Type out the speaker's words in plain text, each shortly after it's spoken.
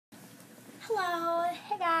Hello,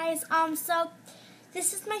 hey guys. So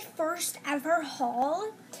this is my first ever haul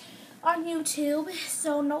on YouTube,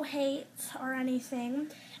 so no hate or anything,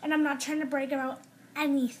 and I'm not trying to brag about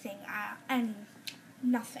anything,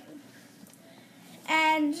 nothing.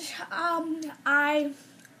 And I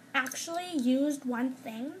actually used one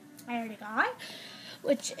thing I already got,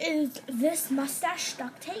 which is this mustache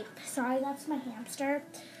duct tape. Sorry, that's my hamster.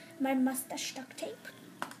 My mustache duct tape.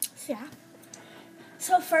 So yeah.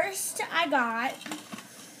 So first I got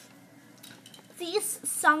these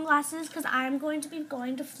sunglasses because I'm going to be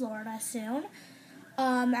going to Florida soon.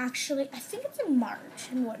 Actually, I think it's in March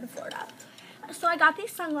I'm going to Florida. So I got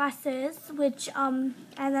these sunglasses, which, and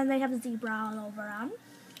then they have a zebra all over them.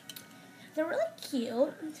 They're really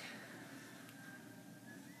cute.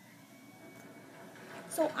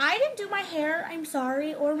 So I didn't do my hair, I'm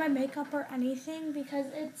sorry, or my makeup or anything because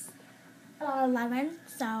it's 11,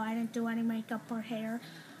 so I didn't do any makeup or hair.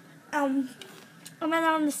 And then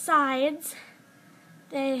on the sides,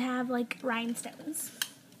 they have like rhinestones.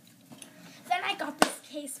 Then I got this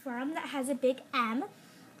case for them that has a big M,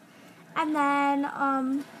 and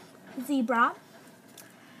then zebra,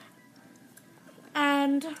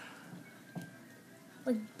 and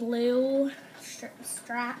like blue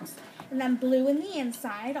straps, and then blue in the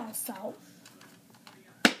inside also.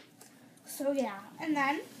 So yeah, and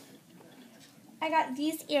then I got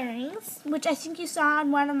these earrings, which I think you saw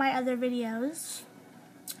in one of my other videos.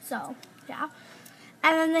 So, yeah.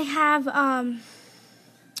 And then they have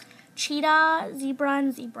cheetah, zebra,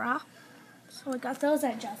 and zebra. So I got those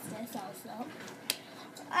at Justice also.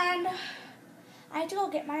 And I have to go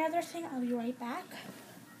get my other thing. I'll be right back.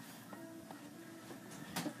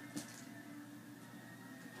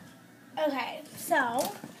 Okay,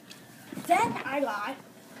 so then I got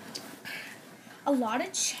a lot of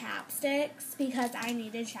chapsticks because I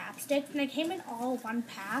needed chapsticks, and they came in all one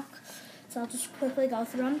pack, so I'll just quickly go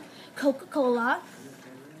through them. Coca-Cola,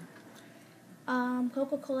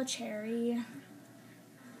 Coca-Cola Cherry,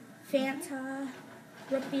 Fanta,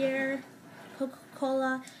 root beer,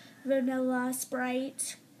 Coca-Cola, vanilla,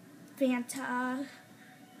 Sprite, Fanta,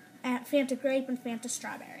 Fanta grape, and Fanta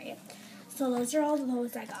strawberry. So those are all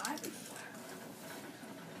those I got.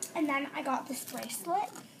 And then I got this bracelet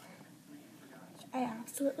I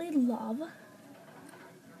absolutely love.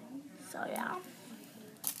 So yeah.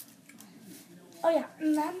 Oh yeah,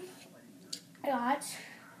 and then I got,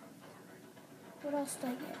 what else did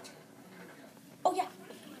I get? Oh yeah,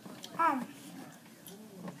 I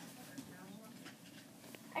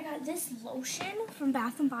got this lotion from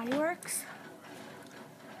Bath and Body Works.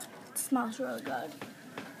 It smells really good.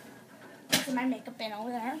 There's my makeup bin over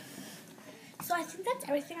there. So I think that's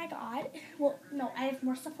everything I got. Well, no, I have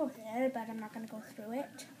more stuff over there, but I'm not going to go through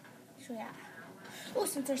it. So yeah. Oh,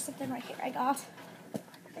 since there's something right here, I got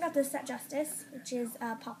this at Justice, which is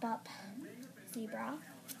a pop-up zebra.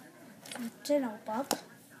 It's a notebook.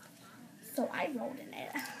 So I wrote in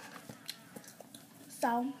it.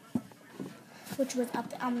 So, which was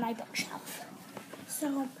up on my bookshelf.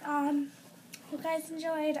 So, you guys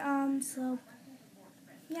enjoyed. So,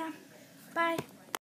 yeah. Bye.